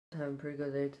having a pretty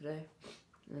good day today.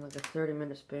 In like a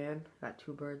 30-minute span, got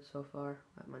 2 birds so far.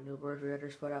 Got my new bird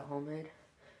feeder split out homemade.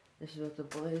 This is with the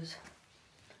Blaze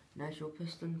natural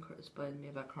piston. It's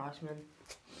made by Crossman.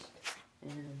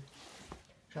 And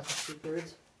shot the 2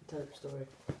 birds. I'll tell you the story.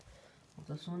 With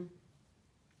this one,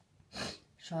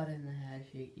 shot it in the head.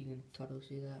 You can totally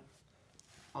see that.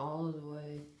 All the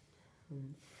way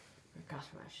from across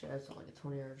my shed, so like a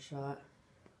 20-yard shot.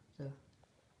 The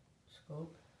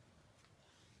scope.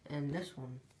 And this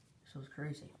one, so it's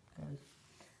crazy, guys.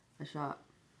 I shot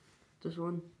this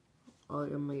one all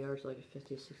in my yards, like a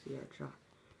 50, 60-yard shot.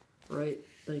 Right,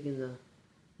 like in the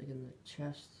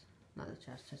chest, not the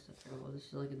chest, well, this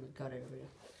is like in the gut area.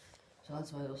 So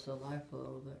that's why it was still alive for a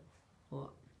little bit.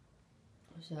 Well,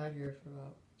 I sat here for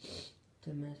about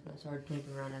 10 minutes and I started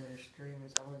pooping around in their stream, and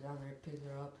so I went down there and picked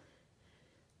her up,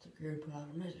 took her and put out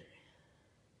of misery.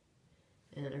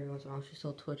 And every once in a while she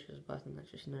still twitches, but I think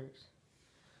that's just nerves.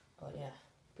 But yeah,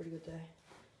 pretty good day.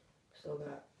 Still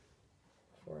got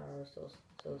 4 hours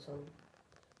till the sun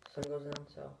goes down,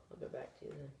 so I'll get back to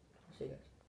you then. See you guys.